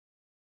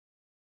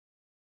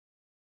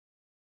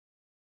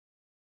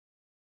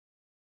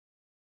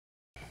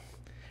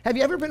Have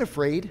you ever been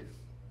afraid?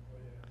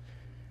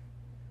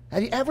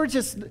 Have you ever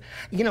just,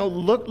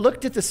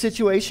 looked at the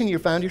situation you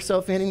found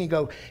yourself in and you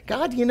go,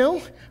 God,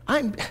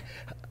 I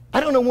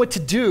don't know what to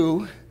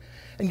do.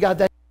 And God,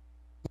 that's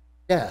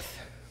death.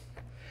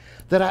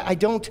 That I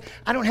don't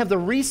have the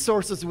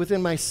resources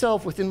within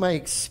myself, within my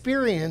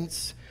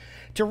experience,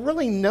 to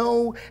really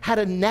know how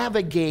to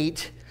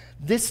navigate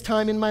this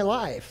time in my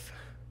life.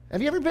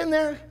 Have you ever been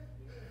there?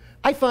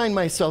 I find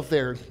myself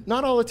there,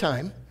 not all the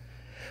time,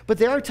 but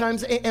there are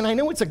times, and I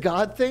know it's a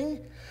God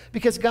thing,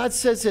 because God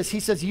says this.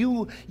 He says,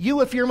 you,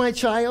 if you're my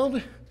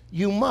child,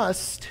 you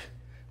must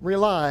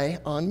rely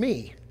on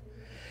me.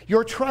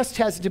 Your trust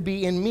has to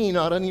be in me,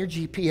 not on your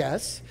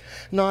GPS,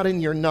 not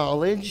in your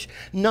knowledge,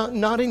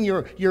 not in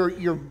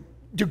your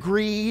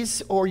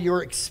degrees or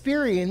your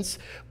experience,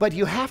 but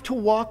you have to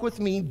walk with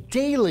me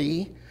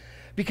daily,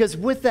 because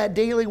with that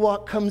daily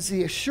walk comes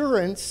the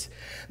assurance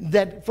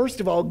that,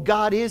 first of all,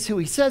 God is who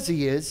he says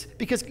he is,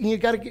 because you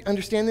got to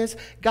understand this,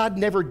 God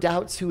never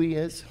doubts who he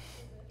is.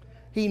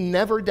 He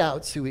never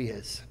doubts who he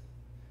is.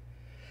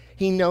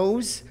 He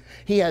knows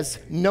he has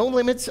no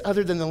limits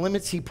other than the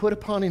limits he put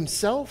upon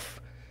himself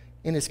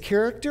in his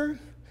character.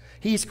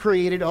 He's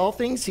created all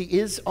things, he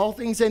is all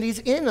things, and he's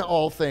in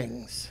all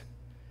things.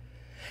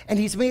 And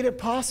he's made it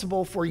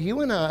possible for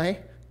you and I,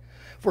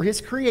 for his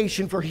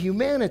creation, for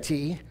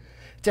humanity,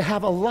 to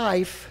have a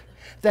life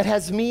that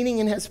has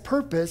meaning and has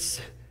purpose.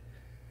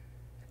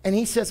 And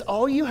he says,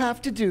 all you have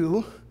to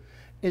do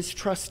is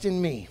trust in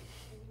me.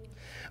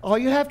 All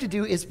you have to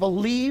do is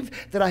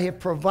believe that I have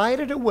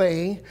provided a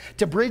way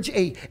to bridge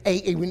a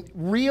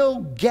real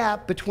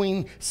gap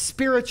between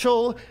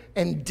spiritual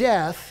and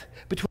death,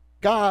 between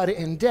God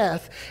and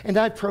death, and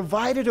I've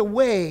provided a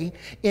way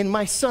in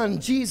my Son,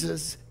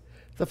 Jesus,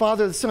 the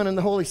Father, the Son, and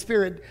the Holy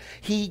Spirit.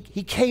 He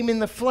came in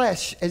the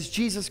flesh as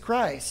Jesus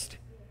Christ.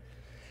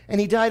 And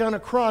he died on a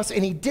cross,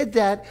 and he did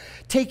that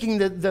taking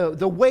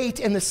the weight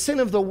and the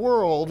sin of the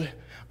world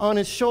on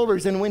his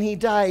shoulders. And when he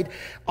died,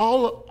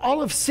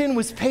 all of sin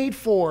was paid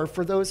for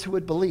those who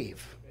would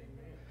believe.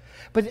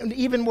 But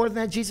even more than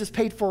that, Jesus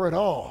paid for it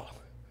all.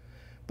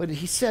 But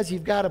he says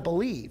you've got to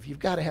believe, you've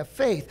got to have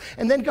faith.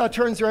 And then God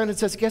turns around and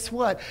says, guess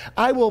what?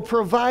 I will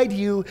provide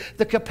you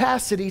the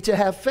capacity to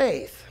have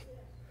faith.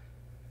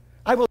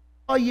 I will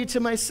draw you to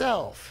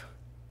myself.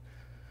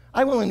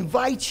 I will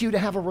invite you to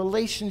have a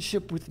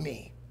relationship with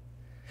me,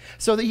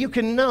 so that you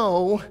can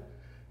know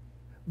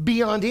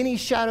beyond any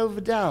shadow of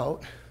a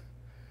doubt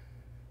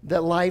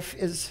that life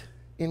is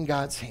in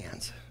God's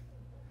hands.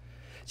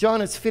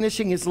 John is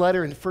finishing his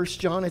letter in 1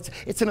 John.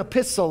 It's an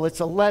epistle. It's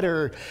a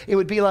letter. It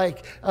would be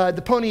like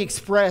the Pony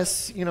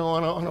Express,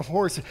 on a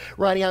horse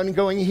riding out and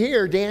going,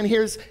 here, Dan,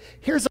 here's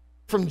a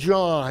from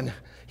John.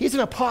 He's an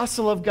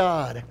apostle of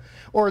God.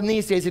 Or in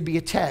these days, it'd be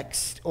a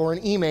text or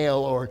an email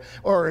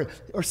or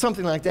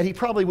something like that. He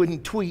probably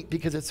wouldn't tweet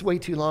because it's way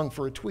too long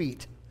for a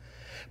tweet.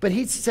 But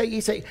he'd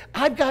say,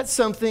 I've got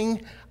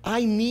something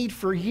I need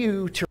for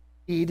you to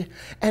read.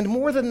 And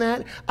more than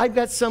that, I've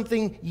got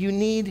something you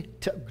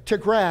need to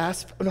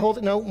grasp. And hold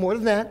it, no, more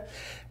than that.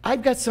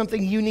 I've got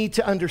something you need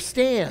to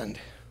understand.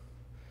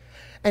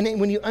 And then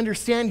when you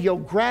understand, you'll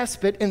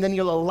grasp it, and then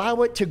you'll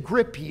allow it to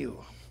grip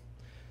you.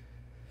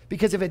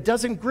 Because if it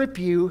doesn't grip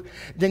you,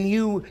 then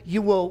you'll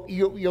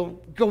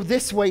go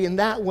this way and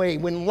that way.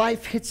 When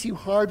life hits you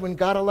hard, when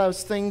God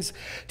allows things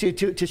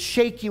to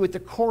shake you at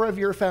the core of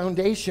your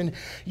foundation,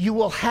 you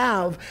will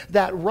have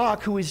that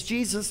rock who is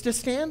Jesus to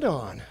stand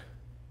on.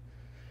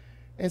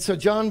 And so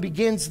John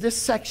begins this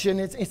section.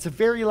 It's the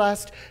very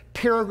last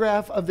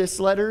paragraph of this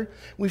letter.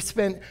 We've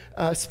spent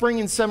spring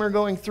and summer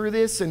going through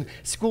this, and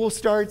school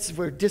starts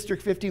for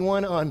District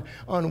 51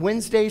 on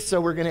Wednesday.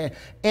 So we're going to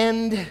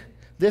end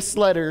this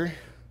letter,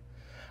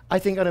 I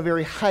think, on a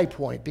very high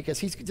point, because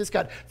he's just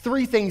got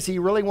 3 things he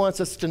really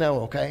wants us to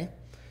know, okay?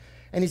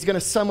 And he's going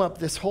to sum up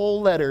this whole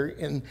letter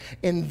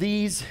in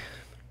these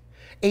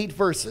 8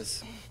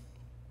 verses.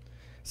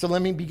 So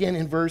let me begin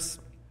in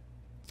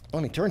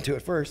let me turn to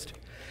it first.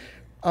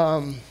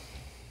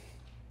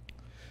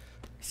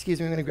 Excuse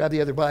me, I'm going to grab the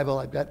other Bible.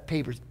 I've got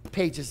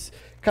pages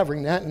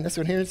covering that, and this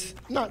one here is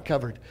not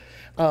covered.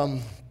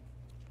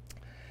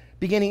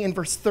 Beginning in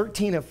verse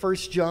 13 of 1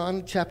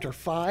 John chapter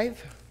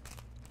 5.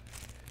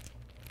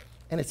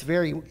 And it's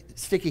very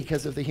sticky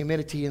because of the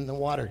humidity in the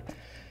water.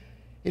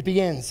 It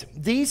begins,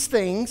 "These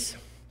things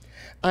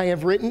I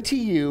have written to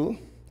you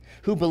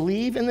who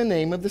believe in the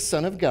name of the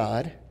Son of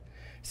God,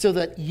 so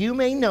that you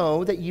may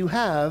know that you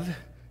have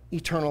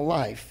eternal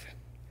life.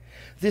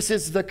 This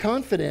is the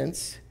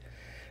confidence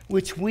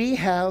which we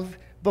have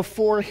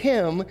before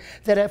him,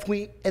 that if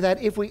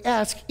we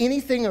ask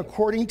anything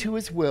according to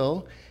his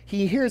will,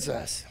 he hears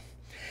us.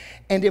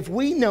 And if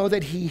we know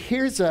that he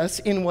hears us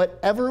in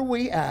whatever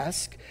we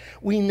ask,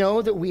 we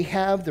know that we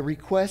have the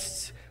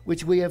requests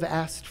which we have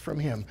asked from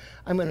him."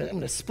 I'm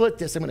going to split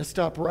this. I'm going to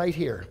stop right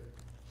here.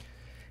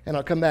 And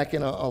I'll come back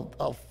and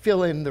I'll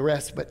fill in the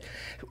rest. But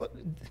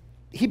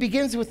he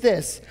begins with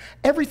this.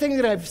 Everything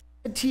that I've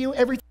said to you,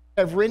 everything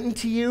that I've written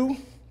to you,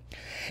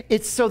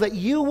 it's so that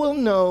you will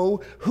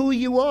know who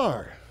you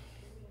are.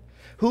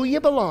 who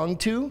you belong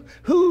to,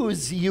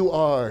 whose you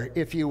are,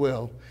 if you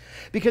will.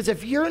 Because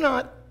if you're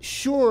not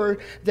sure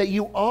that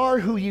you are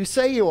who you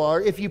say you are,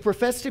 if you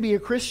profess to be a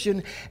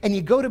Christian and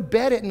you go to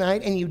bed at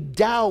night and you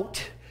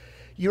doubt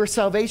your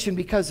salvation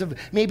because of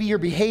maybe your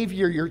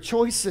behavior, your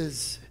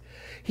choices,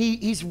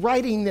 he's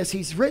writing this,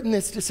 he's written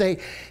this to say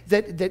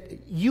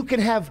that you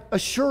can have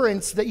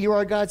assurance that you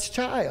are God's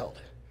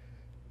child,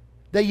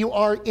 that you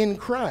are in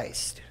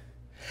Christ.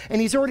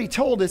 And he's already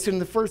told us in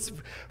the first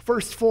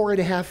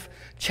 4.5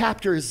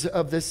 chapters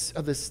of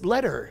this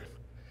letter.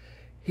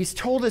 He's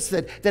told us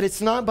that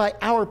it's not by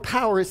our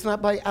power, it's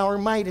not by our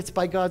might, it's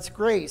by God's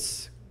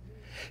grace.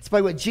 It's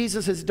by what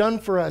Jesus has done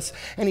for us.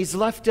 And he's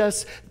left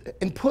us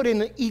and put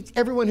in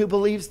everyone who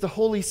believes the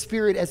Holy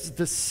Spirit as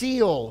the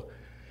seal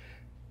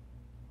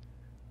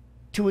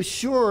to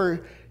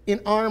assure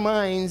in our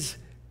minds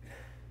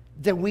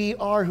that we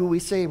are who we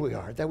say we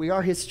are, that we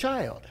are his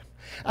child.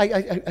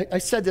 I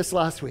said this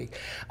last week.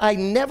 I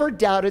never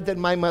doubted that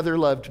my mother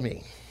loved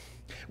me.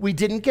 We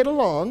didn't get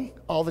along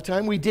all the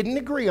time. We didn't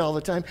agree all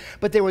the time.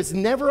 But there was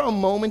never a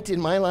moment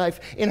in my life,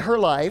 in her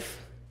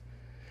life,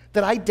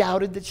 that I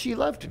doubted that she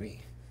loved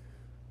me.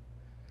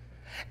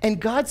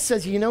 And God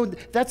says, you know,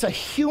 that's a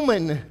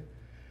human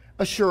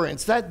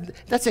assurance.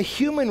 That's a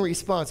human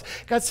response.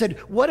 God said,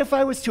 what if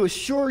I was to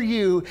assure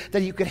you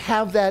that you could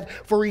have that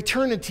for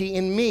eternity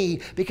in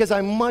me, because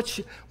I'm much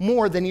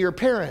more than your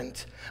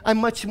parent. I'm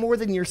much more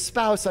than your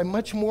spouse. I'm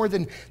much more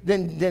than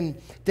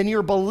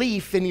your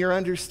belief and your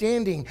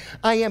understanding.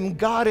 I am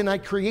God, and I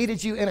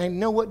created you, and I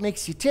know what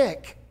makes you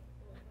tick.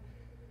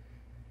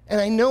 And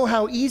I know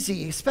how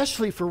easy,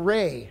 especially for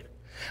Ray,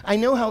 I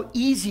know how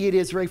easy it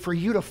is, Ray, for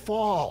you to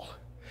fall,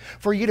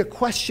 for you to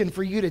question,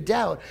 for you to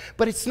doubt.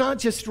 But it's not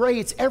just Ray,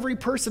 it's every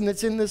person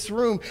that's in this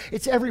room.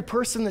 It's every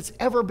person that's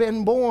ever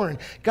been born.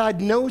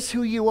 God knows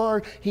who you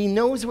are, he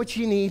knows what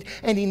you need,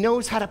 and he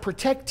knows how to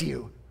protect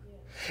you.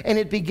 And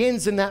it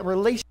begins in that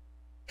relationship.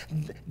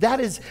 That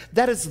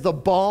is the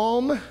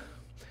balm.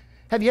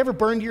 Have you ever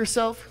burned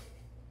yourself?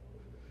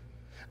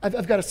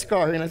 I've got a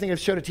scar, and I think I've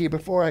showed it to you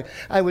before.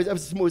 I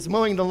was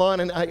mowing the lawn,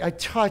 and I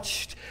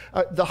touched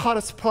the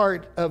hottest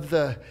part of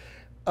the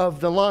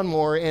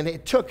lawnmower, and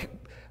it took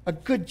a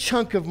good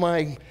chunk of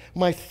my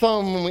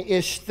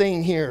thumb-ish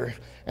thing here.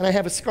 And I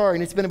have a scar,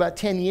 and it's been about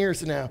 10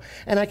 years now.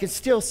 And I can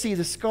still see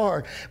the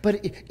scar,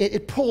 but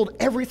it pulled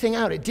everything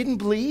out. It didn't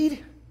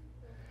bleed.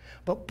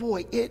 But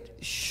boy, it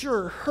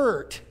sure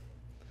hurt.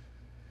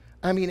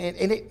 I mean,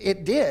 and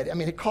it did. I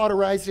mean, it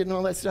cauterized it and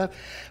all that stuff.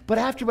 But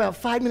after about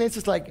 5 minutes,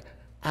 it's like,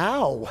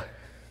 ow.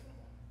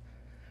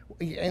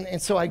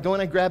 And so I go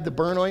and I grab the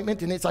burn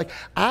ointment, and it's like,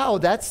 ow,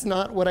 that's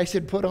not what I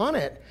should put on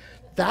it.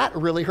 That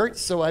really hurts.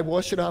 So I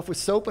wash it off with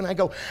soap, and I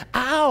go,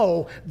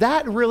 ow,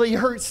 that really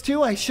hurts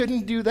too. I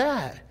shouldn't do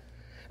that.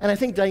 And I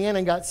think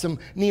Diana got some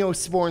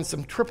Neosporin,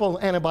 some triple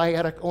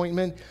antibiotic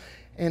ointment,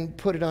 and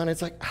put it on.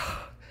 It's like,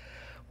 oh,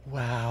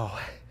 wow,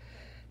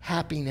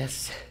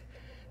 happiness,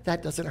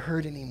 that doesn't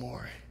hurt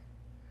anymore.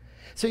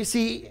 So you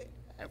see,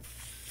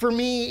 for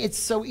me, it's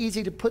so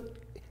easy to put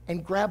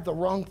and grab the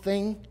wrong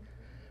thing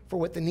for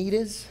what the need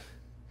is.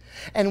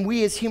 And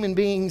we as human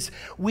beings,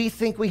 we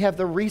think we have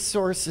the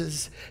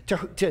resources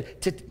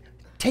to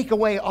take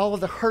away all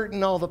of the hurt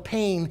and all the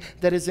pain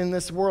that is in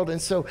this world.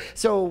 And so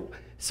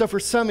for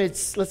some,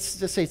 let's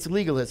just say it's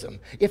legalism.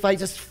 If I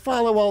just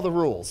follow all the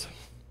rules.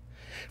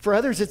 For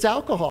others, it's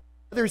alcohol.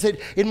 Others,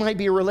 it might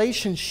be a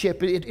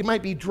relationship, it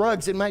might be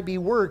drugs, it might be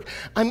work.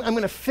 I'm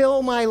going to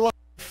fill my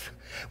life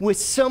with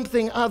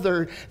something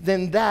other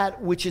than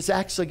that which is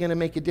actually going to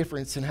make a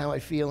difference in how I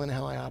feel and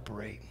how I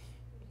operate.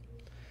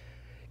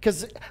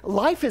 Because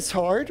life is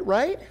hard,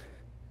 right?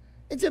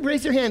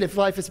 Raise your hand if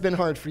life has been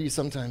hard for you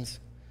sometimes.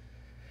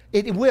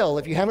 It will.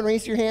 If you haven't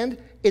raised your hand,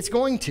 it's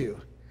going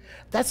to.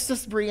 That's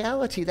just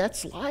reality.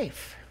 That's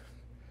life.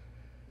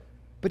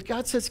 But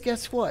God says,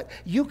 guess what?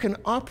 You can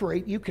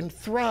operate, you can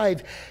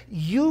thrive,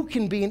 you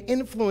can be an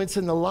influence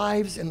in the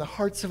lives and the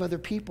hearts of other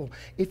people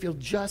if you'll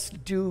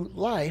just do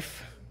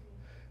life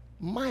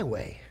my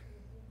way.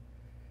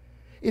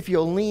 If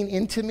you'll lean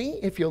into me,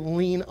 if you'll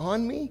lean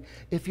on me,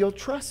 if you'll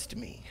trust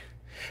me.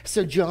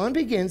 So John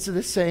begins with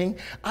this saying,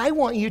 I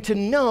want you to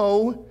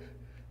know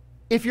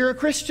if you're a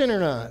Christian or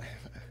not.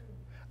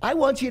 I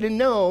want you to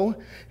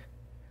know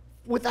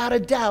without a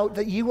doubt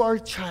that you are a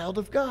child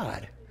of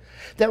God.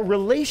 That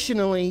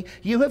relationally,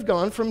 you have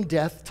gone from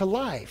death to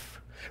life,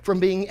 from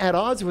being at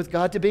odds with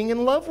God to being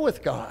in love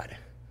with God.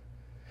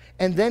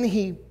 And then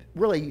he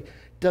really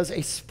does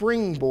a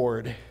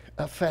springboard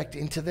effect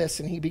into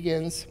this, and he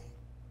begins,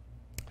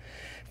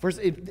 first,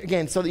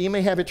 again, so that you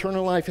may have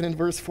eternal life. And in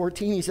verse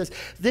 14, he says,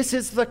 this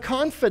is the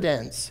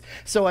confidence.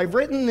 So I've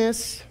written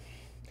this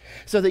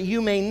so that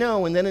you may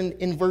know. And then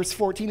in verse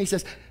 14, he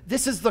says,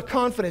 this is the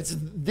confidence.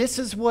 This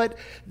is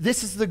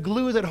the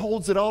glue that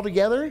holds it all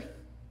together.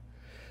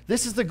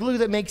 This is the glue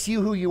that makes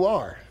you who you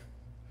are.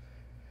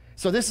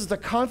 So this is the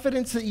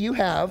confidence that you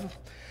have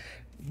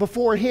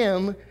before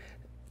him.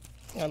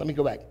 Now, let me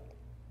go back.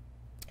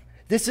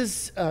 This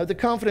is the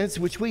confidence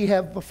which we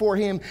have before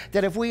him,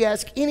 that if we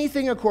ask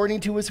anything according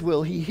to his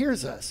will, he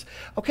hears us.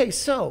 Okay,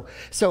 so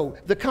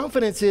the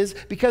confidence is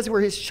because we're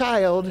his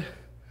child,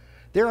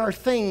 there are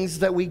things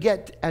that we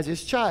get as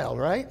his child,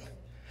 right?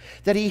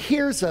 That he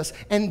hears us.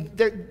 And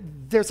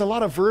there's a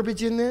lot of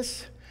verbiage in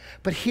this,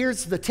 but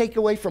here's the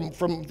takeaway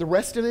from the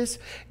rest of this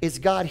is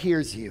God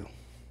hears you,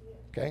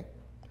 okay?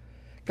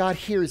 God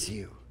hears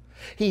you.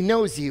 He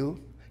knows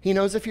you. He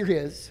knows if you're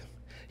his.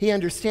 He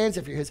understands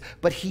if you're his,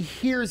 but he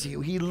hears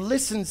you. He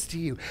listens to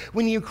you.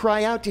 When you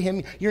cry out to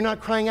him, you're not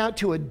crying out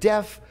to a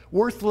deaf,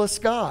 worthless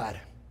God.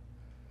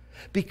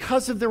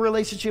 Because of the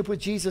relationship with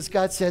Jesus,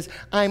 God says,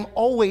 I'm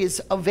always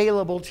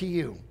available to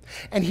you.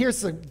 And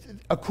here's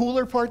a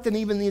cooler part than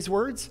even these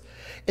words,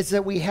 is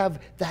that we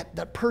have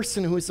that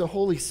person who is the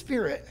Holy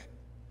Spirit,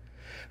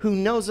 who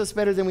knows us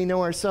better than we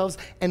know ourselves.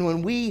 And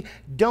when we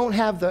don't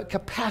have the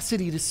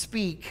capacity to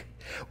speak,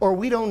 or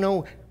we don't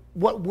know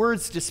what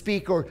words to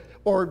speak or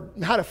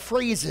how to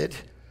phrase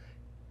it,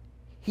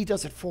 he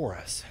does it for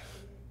us.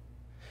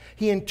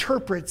 He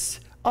interprets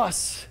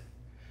us.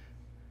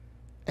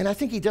 And I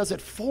think he does it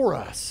for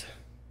us.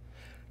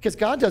 Because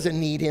God doesn't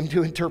need him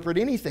to interpret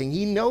anything.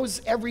 He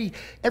knows every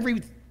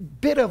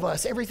bit of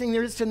us, everything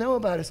there is to know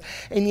about us.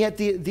 And yet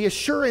the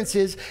assurance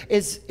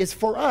is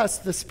for us.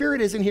 The Spirit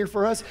isn't here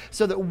for us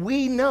so that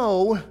we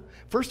know,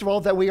 first of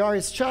all, that we are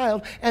his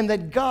child, and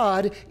that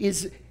God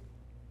is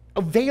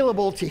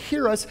available to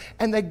hear us,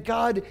 and that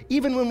God,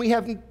 even when we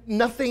have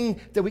nothing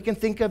that we can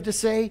think of to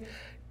say,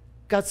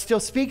 God still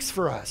speaks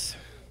for us.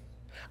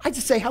 I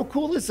just say, how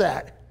cool is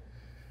that?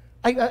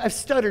 I've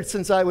stuttered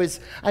since I was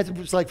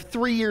like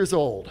 3 years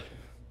old.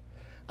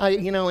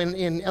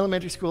 In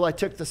elementary school, I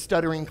took the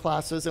stuttering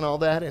classes and all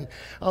that, and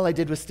all I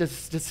did was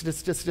just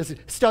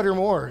stutter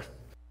more.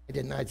 I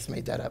didn't, I just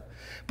made that up.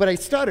 But I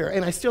stutter,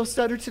 and I still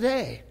stutter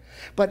today.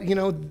 But,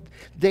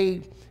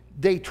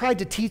 they tried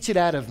to teach it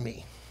out of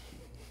me.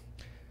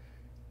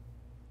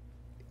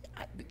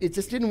 It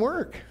just didn't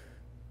work.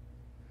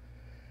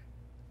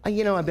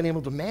 I've been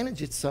able to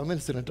manage it some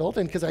as an adult,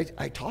 and because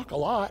I talk a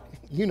lot,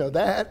 you know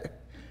that.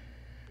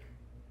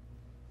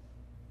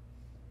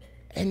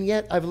 And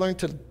yet I've learned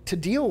to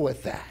deal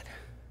with that.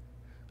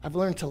 I've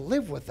learned to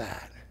live with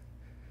that.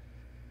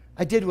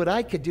 I did what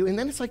I could do, and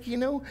then it's like,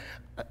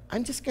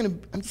 I'm just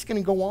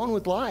gonna go on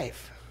with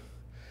life.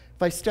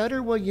 If I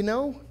stutter,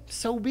 well,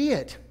 so be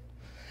it.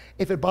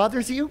 If it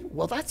bothers you,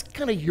 well, that's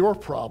kind of your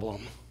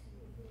problem.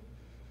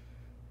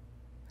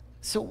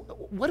 So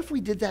what if we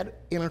did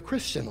that in our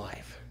Christian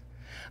life?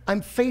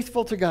 I'm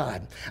faithful to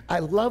God. I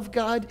love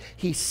God.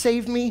 He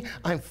saved me.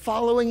 I'm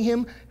following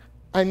him.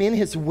 I'm in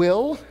his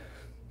will.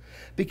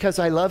 Because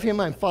I love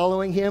him, I'm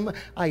following him.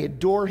 I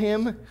adore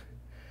him.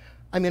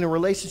 I'm in a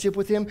relationship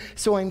with him.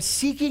 So I'm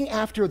seeking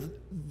after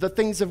the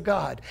things of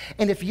God.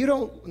 And if you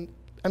don't,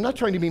 I'm not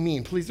trying to be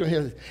mean. Please don't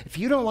hear this. If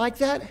you don't like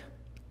that,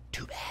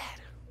 too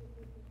bad.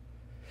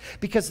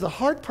 Because the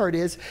hard part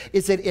is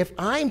that if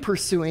I'm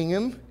pursuing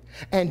him,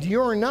 and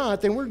you're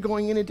not, then we're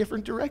going in a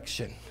different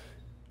direction,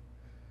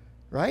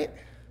 right?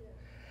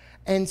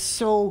 And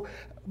so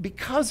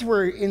because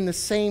we're in the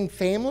same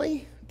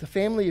family, the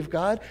family of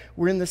God,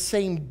 we're in the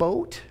same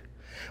boat,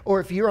 or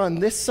if you're on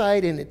this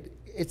side and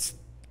it's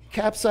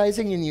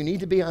capsizing and you need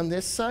to be on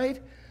this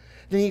side,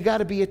 then you got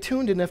to be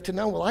attuned enough to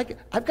know, well,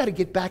 I've got to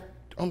get back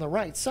on the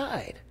right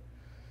side,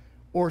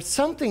 or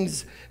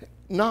something's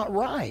not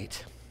right.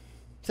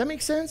 Does that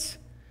make sense?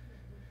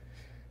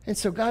 And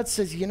so God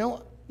says,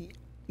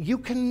 you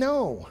can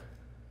know.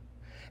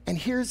 And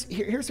here's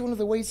one of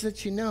the ways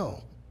that you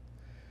know,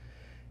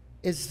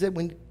 is that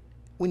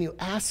when you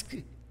ask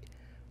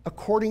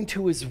according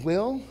to his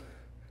will,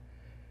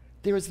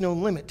 there is no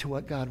limit to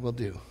what God will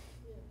do.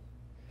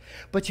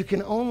 But you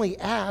can only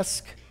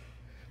ask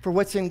for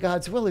what's in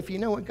God's will if you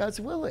know what God's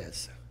will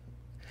is.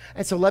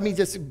 And so let me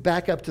just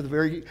back up to the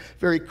very,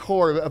 very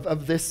core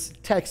of this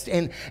text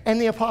and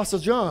the Apostle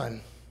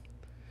John.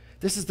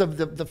 This is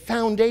the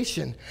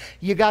foundation.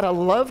 You got to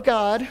love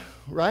God,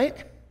 right?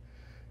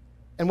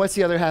 And what's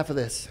the other half of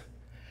this?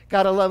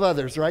 Got to love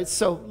others, right?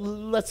 So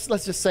let's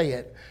just say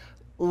it.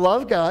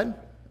 Love God.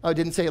 Oh, I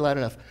didn't say it loud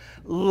enough.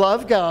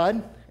 Love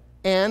God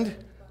and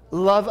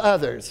love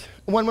others.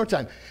 One more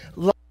time.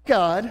 Love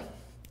God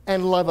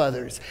and love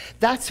others.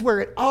 That's where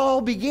it all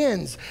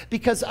begins,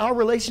 because our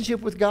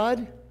relationship with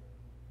God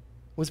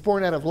was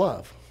born out of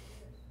love.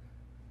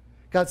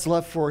 God's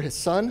love for his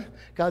son,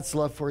 God's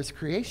love for his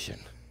creation.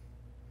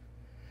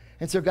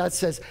 And so God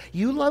says,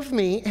 you love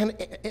me,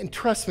 and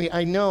trust me,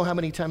 I know how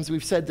many times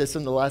we've said this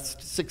in the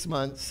last 6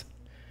 months.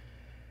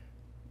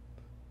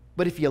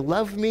 But if you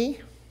love me,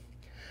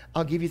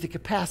 I'll give you the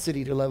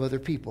capacity to love other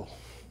people.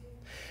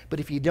 But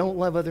if you don't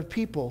love other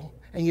people,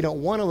 and you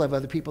don't want to love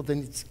other people, then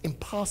it's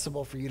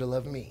impossible for you to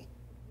love me.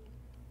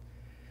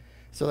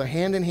 So they're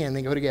hand in hand,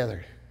 they go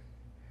together.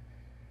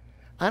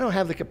 I don't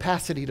have the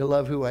capacity to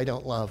love who I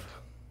don't love.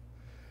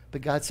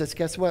 But God says,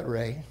 guess what,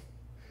 Ray?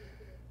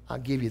 I'll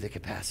give you the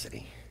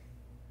capacity.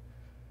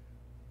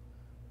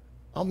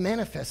 I'll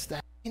manifest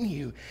that in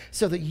you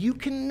so that you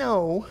can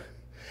know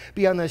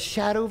beyond the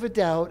shadow of a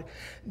doubt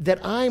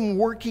that I'm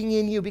working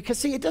in you. Because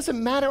see, it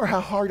doesn't matter how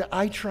hard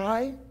I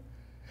try.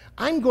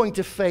 I'm going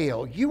to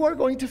fail. You are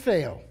going to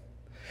fail.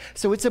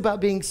 So it's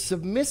about being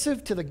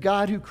submissive to the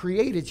God who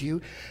created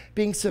you,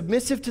 being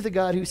submissive to the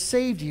God who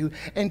saved you,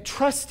 and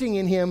trusting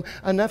in him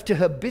enough to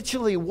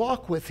habitually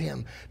walk with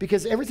him.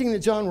 Because everything that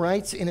John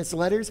writes in his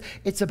letters,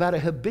 it's about a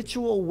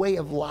habitual way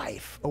of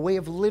life, a way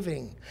of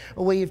living,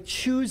 a way of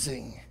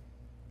choosing.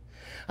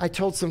 I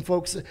told some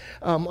folks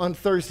on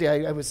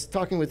Thursday, I was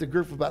talking with a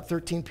group of about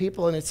 13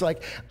 people, and it's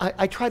like,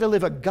 I try to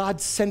live a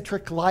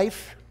God-centric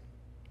life.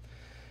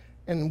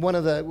 And one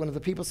of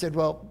the people said,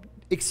 well,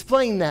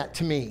 explain that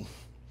to me.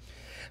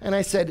 And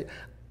I said,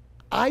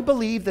 I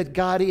believe that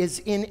God is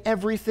in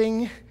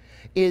everything,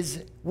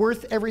 is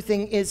worth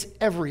everything, is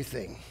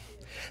everything.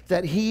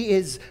 That he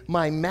is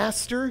my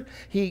master,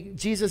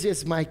 Jesus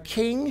is my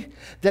king,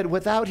 that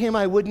without him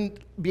I wouldn't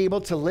be able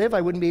to live,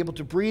 I wouldn't be able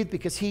to breathe,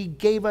 because he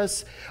gave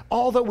us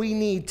all that we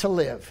need to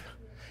live.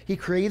 He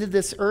created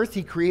this earth,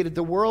 he created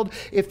the world.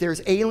 If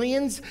there's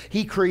aliens,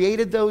 he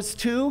created those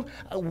too.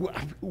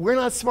 We're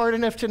not smart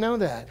enough to know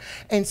that.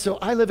 And so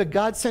I live a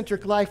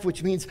God-centric life,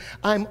 which means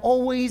I'm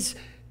always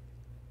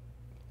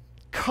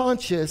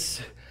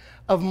conscious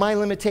of my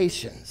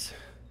limitations.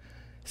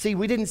 See,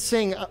 we didn't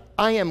sing,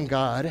 I am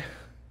God.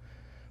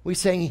 We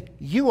sang,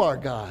 you are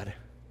God.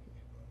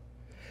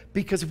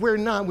 Because we're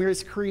not, we're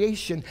his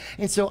creation.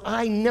 And so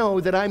I know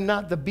that I'm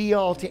not the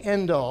be-all to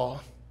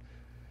end-all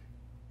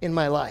in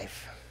my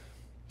life.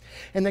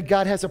 And that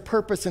God has a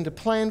purpose and a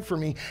plan for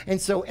me.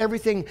 And so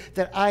everything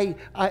that I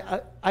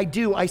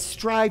do, I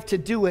strive to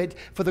do it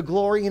for the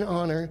glory and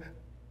honor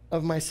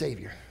of my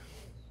Savior,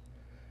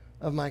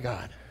 of my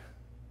God,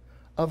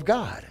 of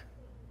God.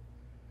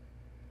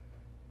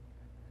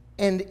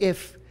 And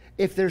if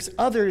there's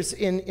others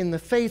in the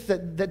faith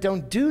that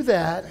don't do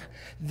that,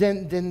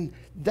 then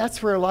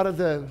that's where a lot of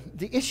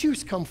the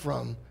issues come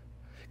from,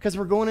 because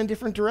we're going in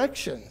different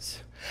directions.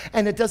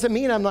 And it doesn't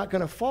mean I'm not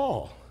going to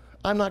fall.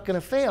 I'm not going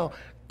to fail.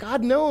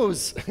 God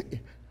knows.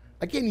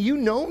 Again, you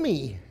know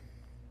me.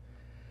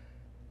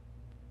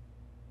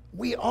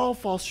 We all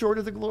fall short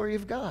of the glory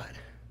of God.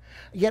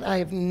 Yet I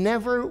have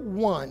never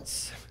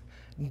once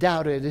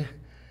doubted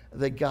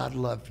that God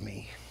loved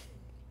me.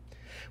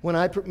 When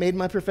I made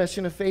my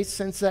profession of faith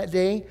since that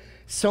day,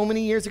 so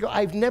many years ago,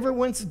 I've never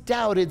once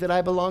doubted that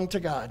I belong to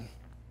God.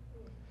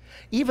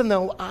 Even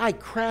though I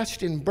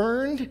crashed and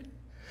burned,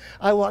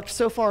 I walked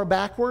so far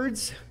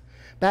backwards,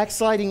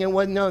 backsliding, and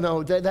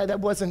that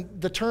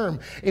wasn't the term.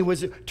 It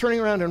was turning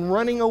around and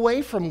running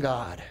away from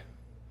God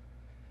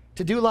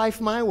to do life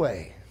my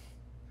way.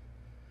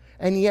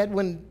 And yet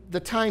when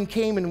the time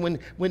came and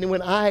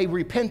when I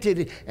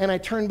repented and I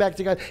turned back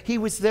to God, he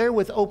was there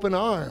with open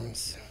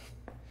arms.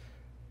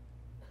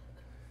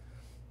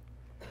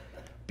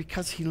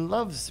 Because he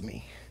loves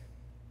me.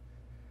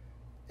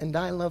 And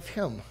I love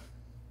him.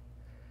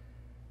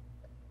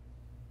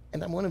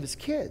 And I'm one of his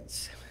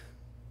kids.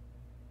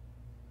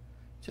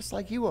 Just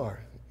like you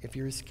are, if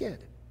you're his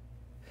kid.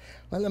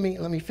 Well, let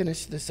me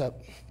finish this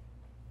up.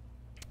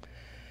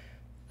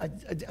 I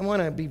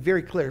want to be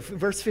very clear.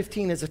 Verse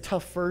 15 is a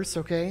tough verse,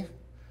 okay?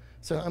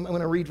 So I'm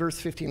going to read verse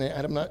 15.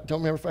 I don't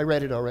remember if I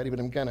read it already, but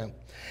I'm going to.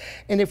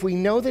 And if we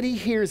know that he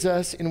hears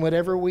us in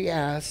whatever we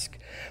ask,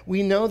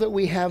 we know that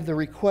we have the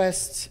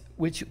requests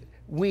which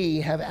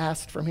we have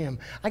asked from him.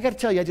 I got to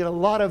tell you, I did a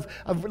lot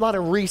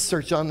of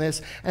research on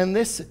this, and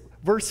this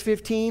verse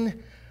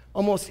 15,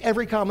 almost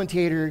every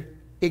commentator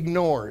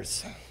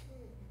ignores.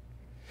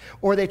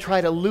 Or they try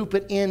to loop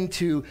it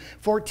into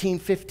 14,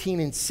 15,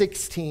 and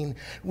 16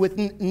 with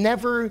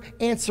never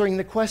answering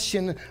the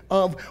question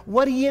of,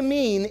 what do you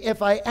mean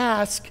if I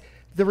ask,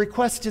 the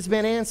request has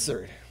been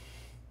answered?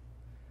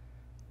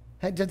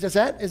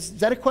 Is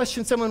that a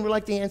question someone would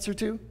like the answer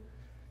to?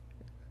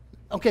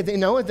 Okay, they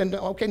know it, then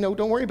okay, no,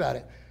 don't worry about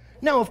it.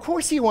 No, of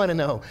course you want to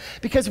know.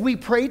 Because we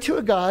pray to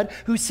a God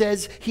who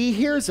says he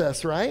hears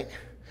us, right?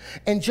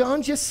 And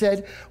John just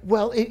said,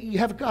 well, you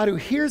have a God who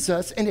hears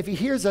us, and if he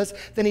hears us,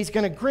 then he's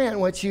going to grant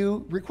what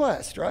you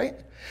request, right?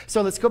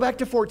 So let's go back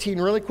to 14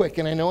 really quick,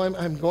 and I know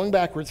I'm going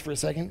backwards for a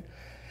second.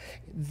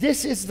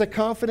 This is the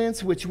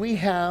confidence which we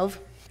have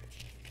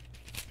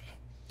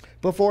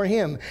before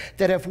him,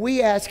 that if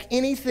we ask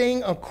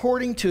anything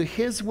according to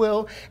his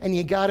will, and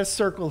you got to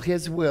circle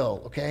his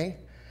will, okay?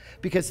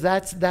 Because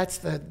that's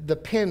the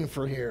pin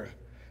for here.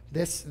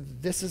 This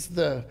is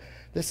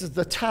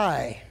the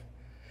tie.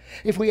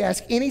 If we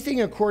ask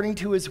anything according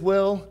to his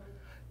will,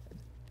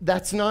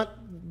 that's not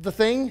the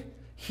thing.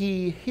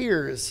 He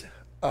hears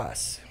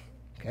us.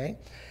 Okay?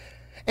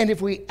 And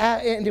if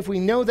we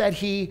know that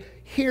he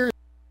hears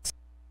us,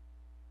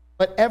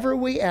 whatever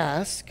we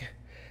ask,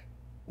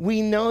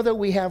 we know that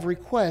we have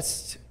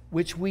requests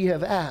which we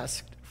have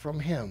asked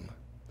from him.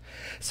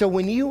 So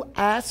when you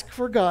ask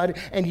for God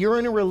and you're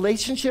in a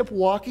relationship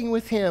walking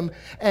with him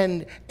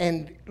and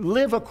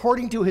live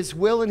according to his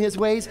will and his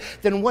ways,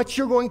 then what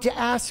you're going to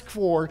ask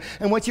for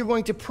and what you're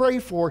going to pray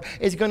for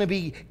is going to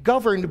be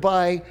governed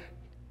by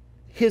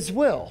his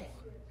will.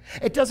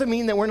 It doesn't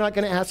mean that we're not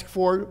going to ask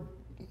for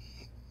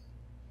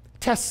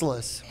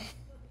Teslas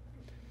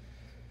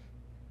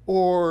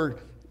or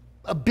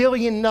 $1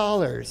 billion.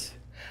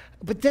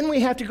 But then we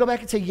have to go back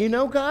and say, you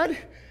know, God,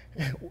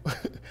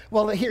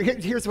 well,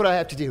 here's what I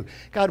have to do.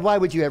 God, why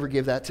would you ever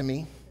give that to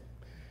me?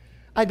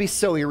 I'd be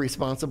so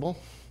irresponsible.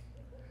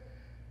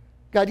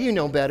 God, you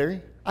know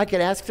better. I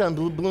could ask till I'm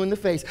blue in the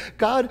face.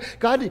 God,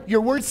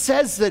 your word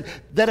says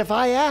that if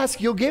I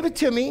ask, you'll give it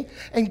to me.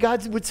 And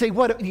God would say,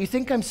 what, do you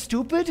think I'm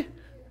stupid?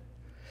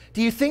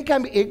 Do you think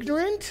I'm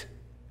ignorant?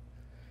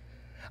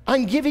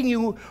 I'm giving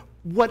you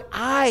what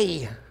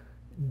I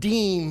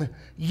deem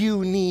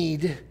you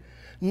need,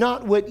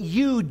 not what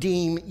you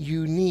deem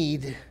you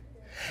need.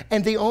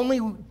 And the only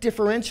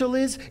differential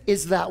is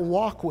that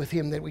walk with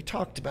him that we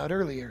talked about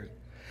earlier.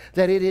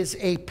 That it is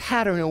a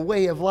pattern, a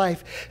way of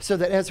life, so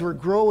that as we're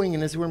growing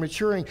and as we're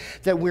maturing,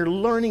 that we're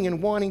learning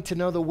and wanting to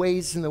know the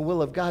ways and the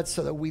will of God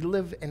so that we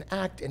live and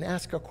act and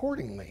ask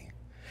accordingly.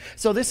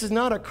 So this is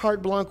not a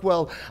carte blanche,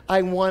 well,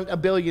 I want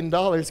 $1 billion,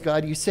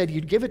 God. You said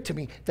you'd give it to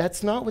me.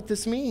 That's not what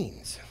this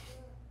means.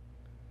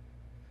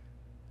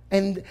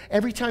 And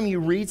every time you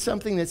read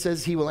something that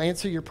says he will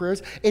answer your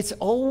prayers, it's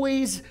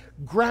always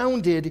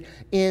grounded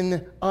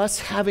in us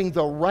having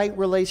the right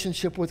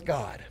relationship with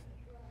God.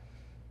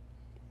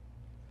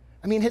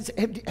 I mean,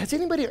 has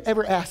anybody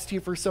ever asked you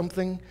for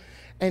something?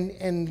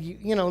 And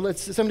you know,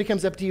 somebody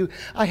comes up to you,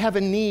 I have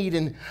a need,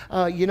 and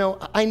you know,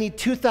 I need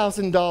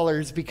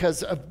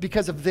 $2,000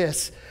 because of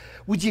this.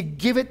 Would you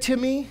give it to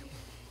me?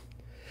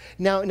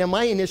 Now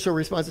my initial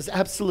response is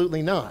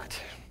absolutely not.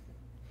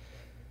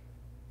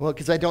 Well,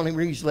 because I don't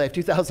usually have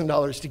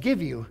 $2,000 to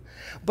give you.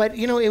 But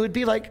you know, it would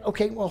be like,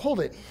 okay, well, hold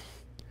it.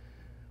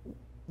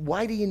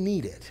 Why do you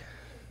need it?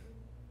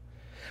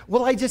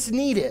 Well, I just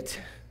need it.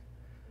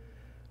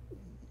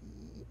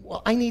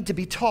 Well, I need to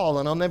be tall,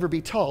 and I'll never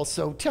be tall,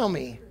 so tell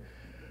me,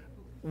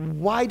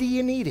 why do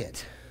you need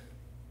it?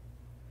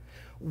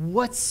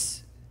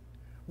 What's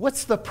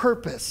the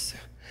purpose?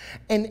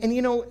 And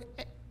you know,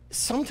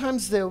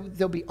 sometimes they'll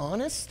be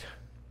honest.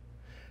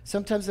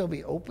 Sometimes they'll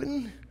be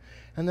open,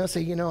 and they'll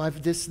say, you know,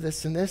 I've this,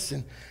 and this,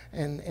 and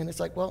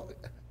it's like, well,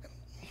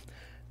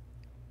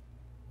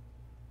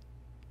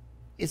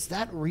 is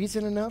that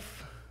reason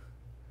enough?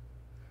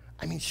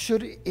 I mean,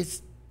 see,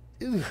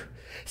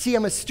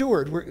 I'm a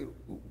steward.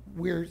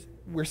 We're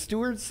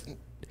stewards,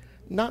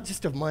 not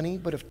just of money,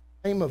 but of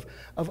time,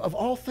 of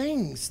all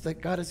things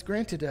that God has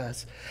granted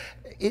us.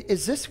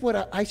 Is this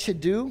what I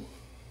should do?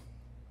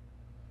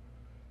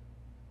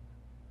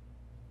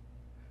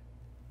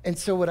 And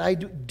so what I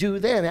do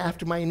then,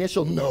 after my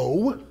initial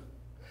no,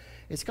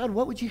 is, God,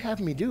 what would you have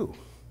me do?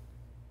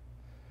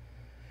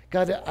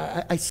 God,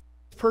 I see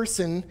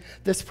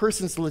this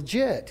person's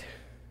legit.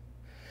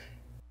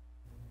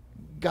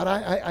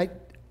 God,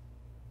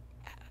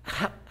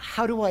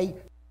 how do I,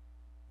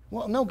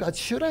 well, no, God,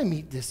 should I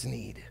meet this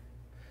need?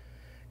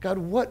 God,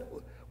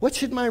 what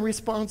should my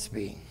response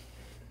be?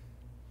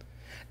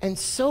 And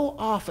so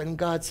often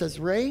God says,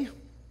 Ray,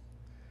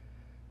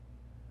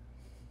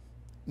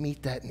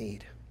 meet that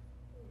need.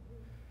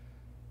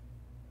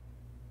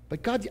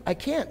 But God, I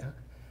can't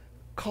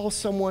call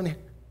someone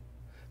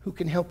who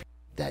can help you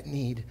meet that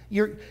need.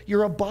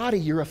 You're a body,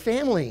 you're a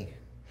family.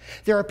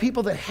 There are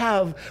people that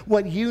have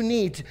what you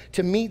need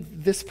to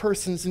meet this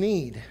person's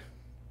need.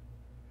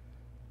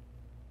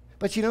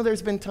 But you know,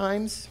 there's been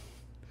times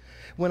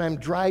when I'm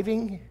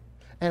driving,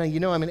 and you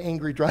know I'm an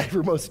angry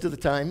driver most of the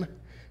time,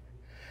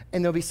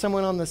 and there'll be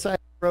someone on the side of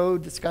the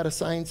road that's got a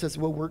sign that says,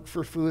 we'll work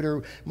for food,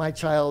 or my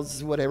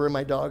child's whatever,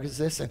 my dog is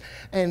this,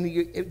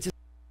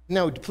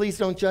 no, please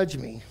don't judge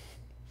me.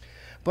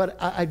 But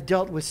I've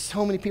dealt with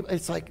so many people,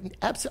 it's like,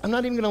 I'm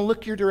not even going to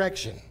look your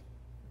direction.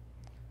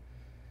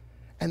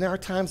 And there are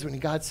times when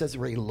God says,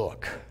 Ray,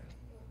 look.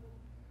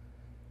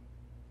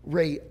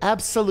 Ray,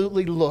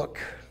 absolutely look.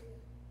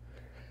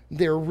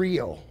 They're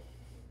real.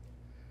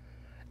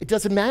 It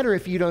doesn't matter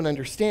if you don't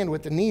understand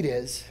what the need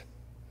is.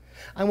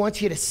 I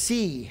want you to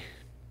see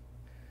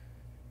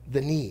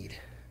the need.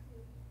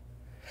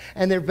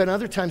 And there have been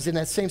other times in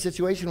that same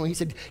situation when he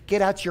said,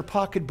 get out your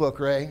pocketbook,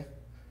 Ray.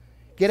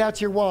 Get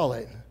out your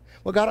wallet.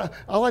 Well, God,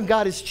 all I've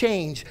got is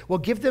change. Well,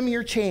 give them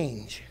your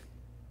change.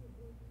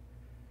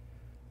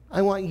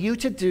 I want you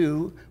to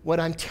do what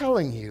I'm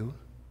telling you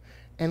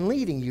and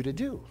leading you to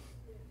do.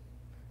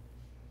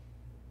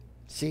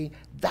 See,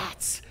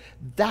 that's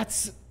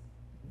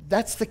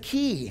the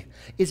key,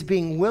 is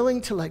being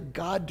willing to let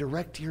God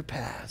direct your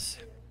paths.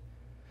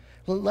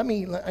 Well,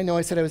 I know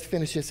I said I was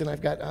finished this, and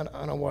I've got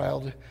on a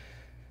wild.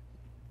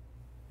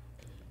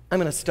 I'm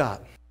going to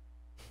stop,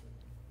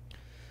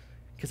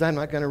 because I'm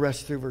not going to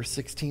rush through verse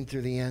 16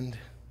 through the end,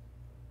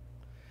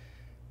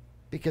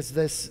 because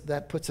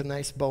that puts a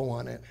nice bow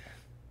on it.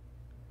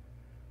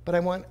 But I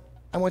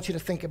want you to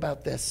think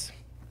about this.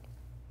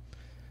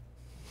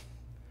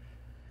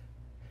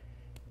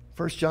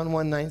 1 John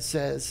 1:9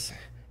 says,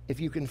 if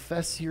you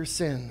confess your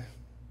sin,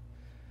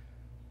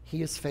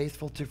 he is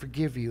faithful to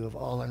forgive you of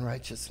all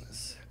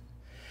unrighteousness.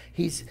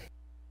 He's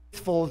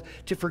faithful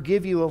to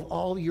forgive you of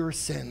all your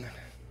sin.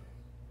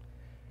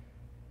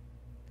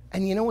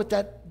 And you know what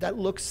that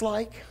looks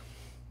like?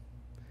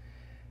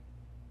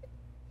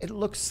 it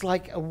looks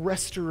like a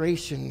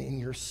restoration in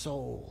your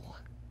soul.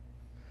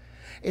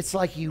 It's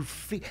like you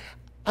feel,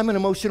 I'm an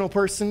emotional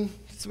person.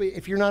 So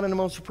if you're not an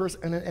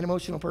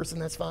emotional person,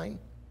 that's fine.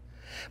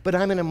 But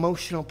I'm an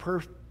emotional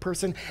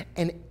person,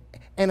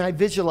 and I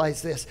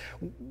visualize this.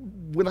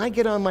 When I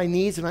get on my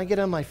knees and I get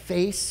on my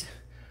face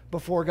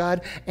before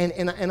God,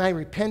 and I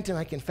repent and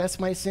I confess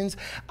my sins,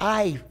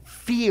 I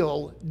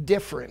feel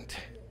different.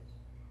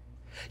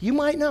 You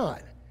might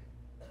not.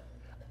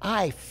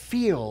 I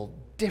feel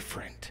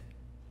different.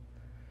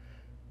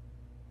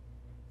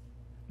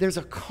 There's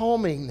a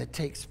calming that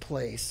takes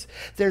place.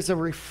 There's a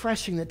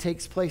refreshing that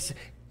takes place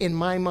in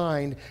my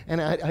mind.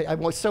 And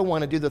I so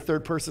want to do the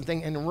third person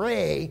thing in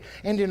Ray,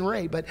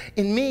 but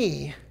in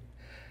me,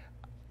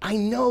 I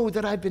know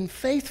that I've been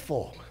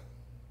faithful.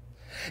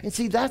 And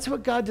see, that's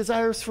what God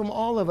desires from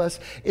all of us,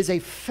 is a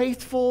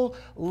faithful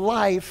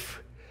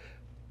life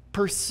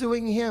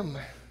pursuing Him.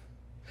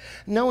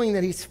 Knowing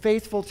that He's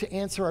faithful to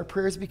answer our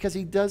prayers because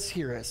He does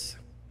hear us.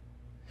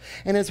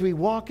 And as we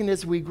walk and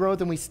as we grow,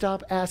 then we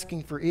stop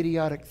asking for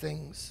idiotic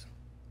things.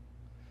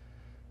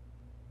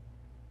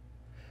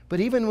 But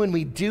even when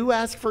we do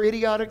ask for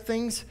idiotic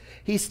things,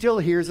 He still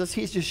hears us.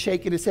 He's just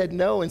shaking His head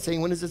no and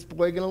saying, when is this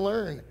boy going to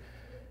learn?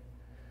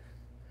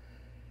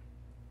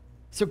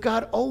 So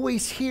God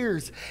always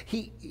hears.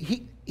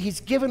 He's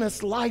given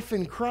us life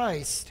in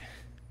Christ.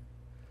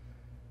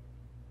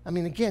 I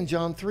mean, again,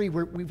 John 3,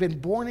 we've been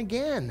born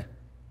again.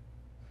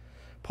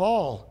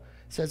 Paul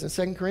says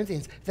in 2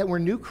 Corinthians that we're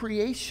new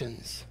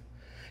creations.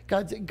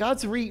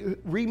 God's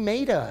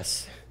remade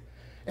us.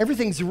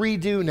 Everything's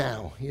redo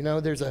now. You know,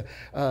 there's a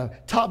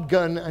Top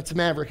Gun, it's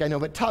Maverick, I know,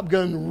 but Top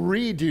Gun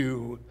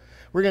redo.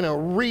 We're going to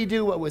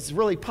redo what was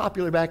really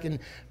popular back in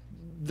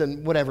the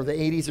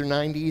 80s or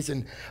 90s.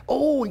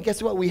 And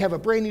guess what? We have a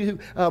brand new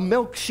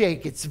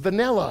milkshake. It's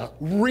vanilla.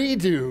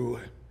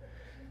 Redo.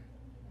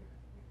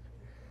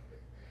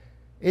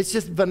 It's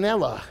just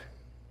vanilla.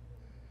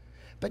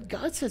 But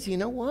God says, you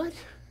know what?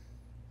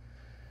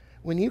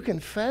 When you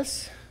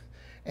confess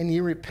and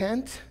you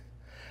repent,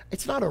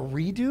 it's not a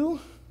redo.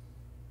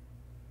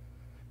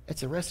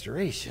 It's a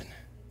restoration.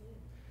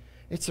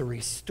 It's a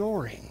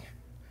restoring.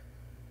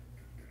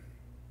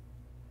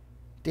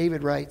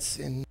 David writes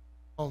in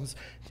Psalms,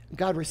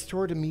 God,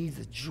 restore to me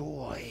the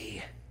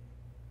joy.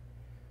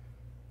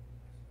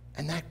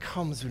 And that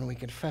comes when we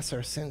confess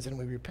our sins and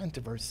we repent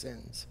of our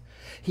sins.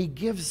 He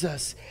gives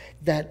us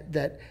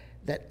that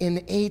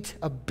innate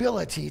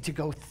ability to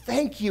go,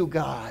 thank you,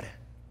 God.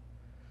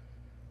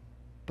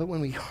 But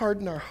when we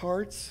harden our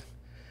hearts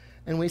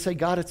and we say,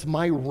 God, it's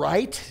my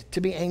right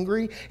to be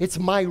angry, it's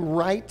my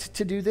right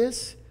to do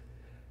this,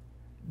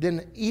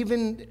 then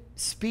even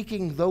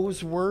speaking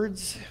those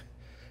words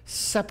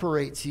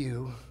separates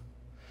you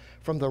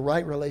from the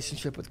right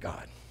relationship with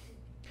God.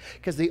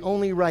 Because the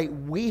only right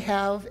we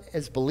have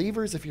as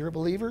believers, if you're a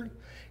believer,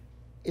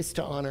 is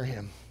to honor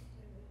Him.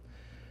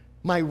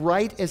 My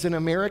right as an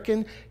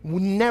American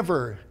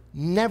never,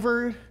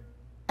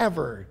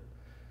 ever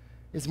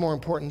is more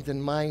important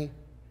than my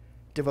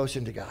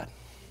devotion to God.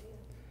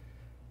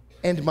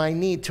 And my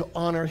need to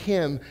honor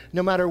Him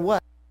no matter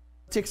what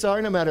politics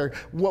are, no matter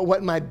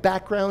what my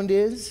background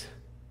is.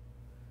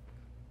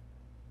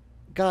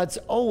 God's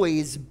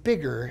always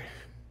bigger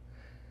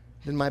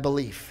than my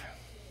belief.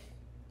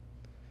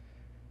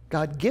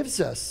 God gives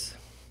us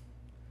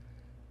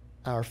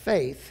our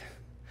faith,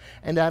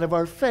 and out of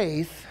our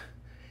faith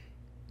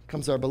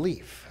comes our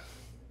belief.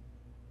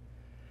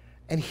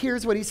 And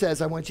here's what He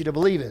says I want you to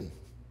believe in.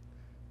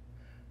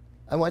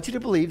 I want you to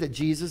believe that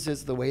Jesus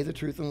is the way, the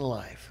truth, and the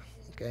life.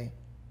 Okay?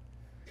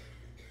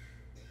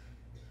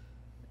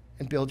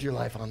 And build your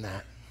life on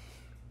that.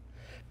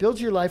 Build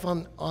your life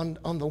on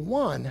the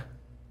one,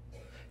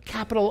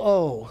 capital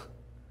O,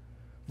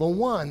 the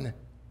one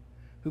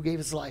who gave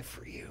His life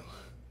for you.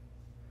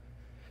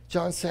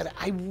 John said,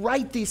 I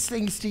write these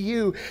things to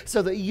you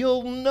so that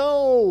you'll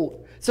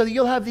know, so that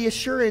you'll have the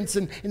assurance,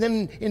 and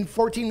then in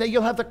 14, that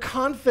you'll have the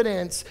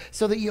confidence,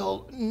 so that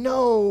you'll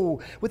know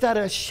without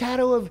a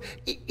shadow of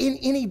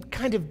any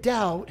kind of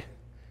doubt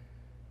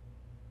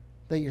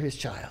that you're His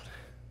child.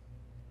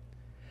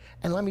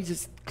 And let me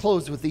just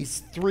close with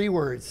these 3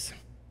 words.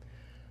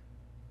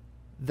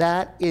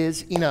 That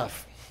is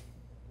enough.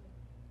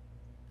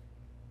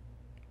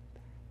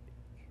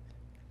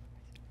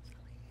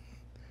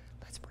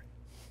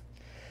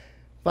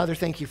 Father,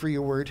 thank you for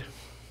your word.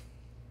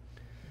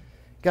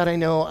 God, I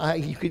know I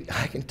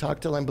can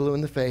talk till I'm blue in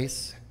the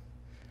face.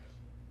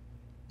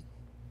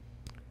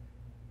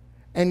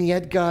 And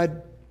yet,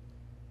 God,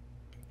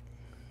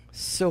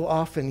 so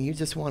often you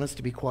just want us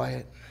to be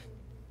quiet.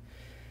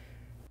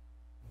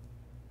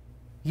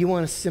 You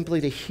want us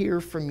simply to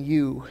hear from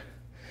you,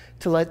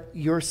 to let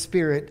your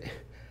Spirit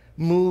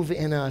move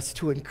in us,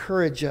 to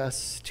encourage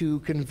us, to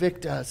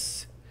convict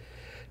us,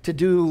 to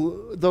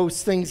do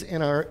those things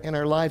in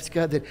our lives,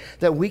 God,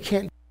 that we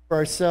can't do for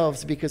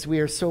ourselves because we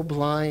are so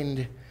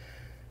blind,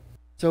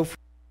 so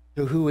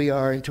to who we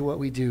are and to what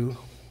we do.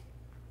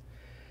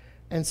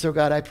 And so,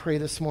 God, I pray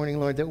this morning,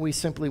 Lord, that we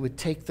simply would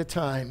take the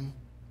time,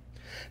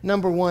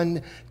 number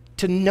one,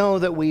 to know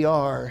that we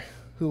are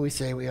who we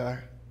say we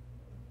are.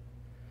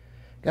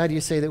 God, you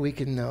say that we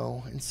can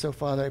know. And so,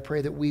 Father, I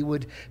pray that we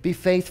would be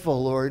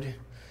faithful, Lord,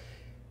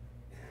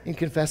 in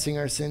confessing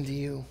our sin to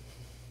you.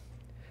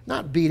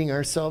 Not beating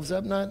ourselves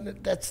up.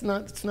 That's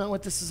not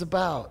what this is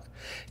about.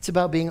 It's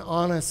about being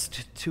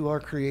honest to our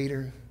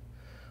Creator,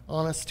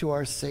 honest to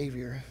our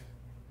Savior,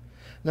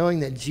 knowing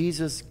that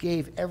Jesus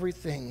gave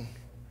everything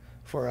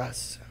for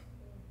us.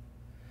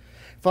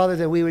 Father,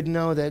 that we would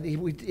know that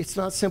it's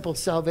not simple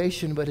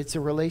salvation, but it's a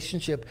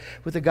relationship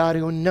with a God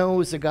who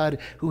knows, a God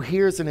who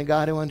hears, and a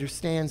God who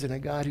understands, and a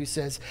God who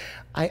says,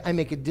 I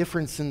make a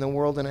difference in the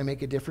world and I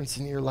make a difference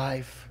in your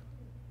life.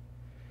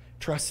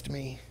 Trust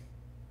me.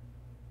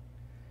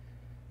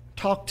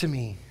 Talk to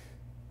me.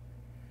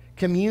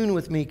 Commune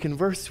with me.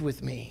 Converse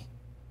with me.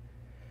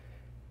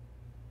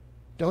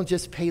 Don't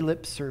just pay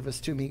lip service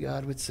to me,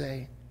 God would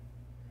say.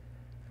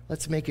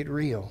 Let's make it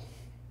real.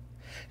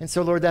 And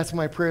so, Lord, that's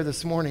my prayer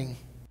this morning,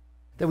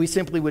 that we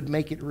simply would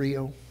make it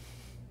real.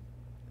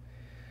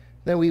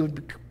 That we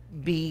would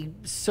be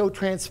so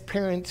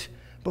transparent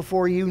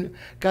before you,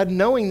 God,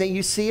 knowing that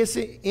you see us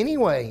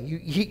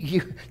anyway.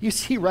 You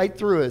see right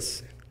through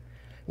us.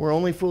 We're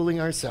only fooling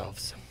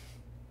ourselves.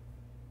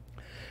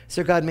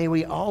 So, God, may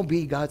we all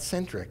be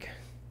God-centric,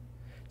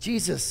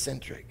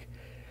 Jesus-centric,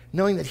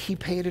 knowing that he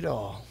paid it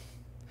all,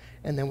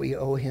 and that we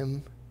owe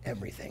him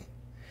everything.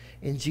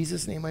 In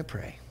Jesus' name I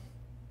pray.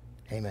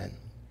 Amen.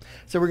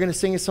 So we're going to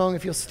sing a song.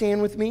 If you'll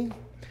stand with me.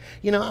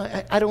 You know,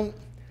 I don't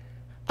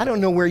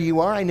know where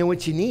you are. I know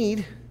what you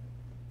need.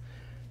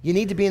 You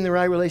need to be in the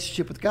right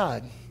relationship with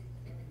God.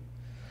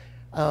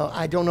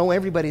 I don't know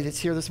everybody that's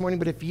here this morning,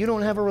 but if you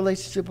don't have a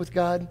relationship with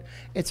God,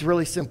 it's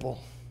really simple.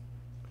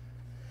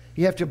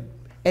 You have to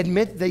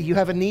admit that you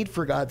have a need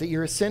for God, that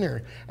you're a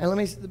sinner. And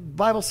the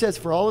Bible says,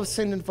 for all have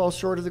sinned and fall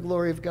short of the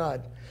glory of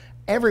God.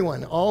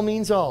 Everyone, all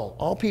means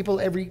all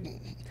people,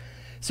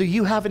 so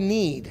you have a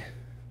need.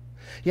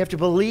 You have to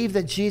believe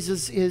that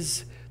Jesus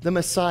is the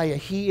Messiah.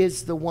 He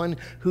is the one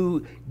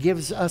who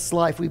gives us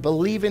life. We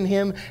believe in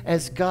him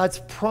as God's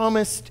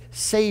promised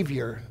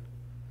Savior.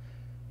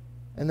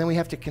 And then we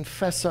have to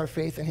confess our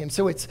faith in him.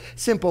 So it's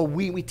simple.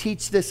 We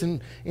teach this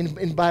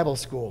in Bible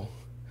school.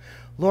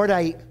 Lord,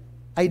 I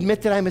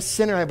admit that I'm a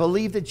sinner. I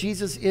believe that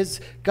Jesus is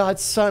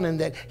God's Son and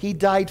that he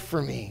died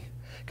for me.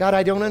 God,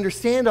 I don't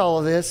understand all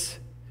of this,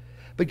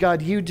 but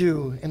God, you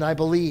do, and I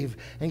believe.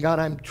 And God,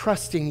 I'm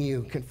trusting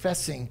you,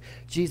 confessing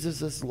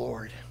Jesus is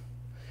Lord.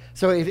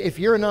 So if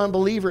you're a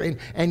non-believer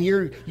and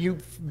you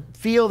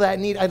feel that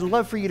need, I'd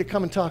love for you to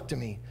come and talk to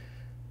me.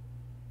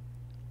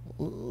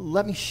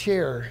 Let me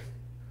share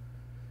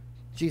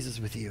Jesus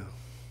with you.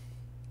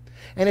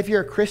 And if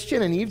you're a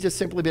Christian and you've just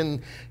simply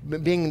been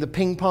being the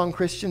ping pong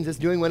Christian,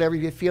 just doing whatever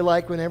you feel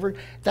like whenever,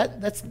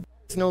 that's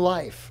no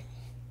life.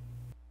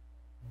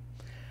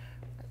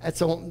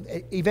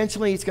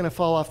 Eventually it's going to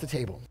fall off the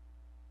table.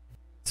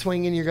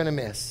 Swing and you're going to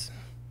miss.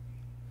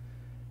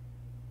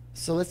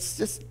 So let's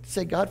just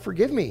say, God,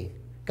 forgive me.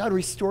 God,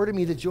 restore to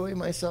me the joy of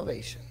my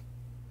salvation.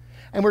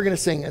 And we're going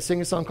to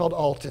sing a song called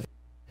All to Thee.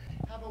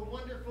 Have a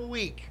wonderful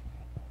week.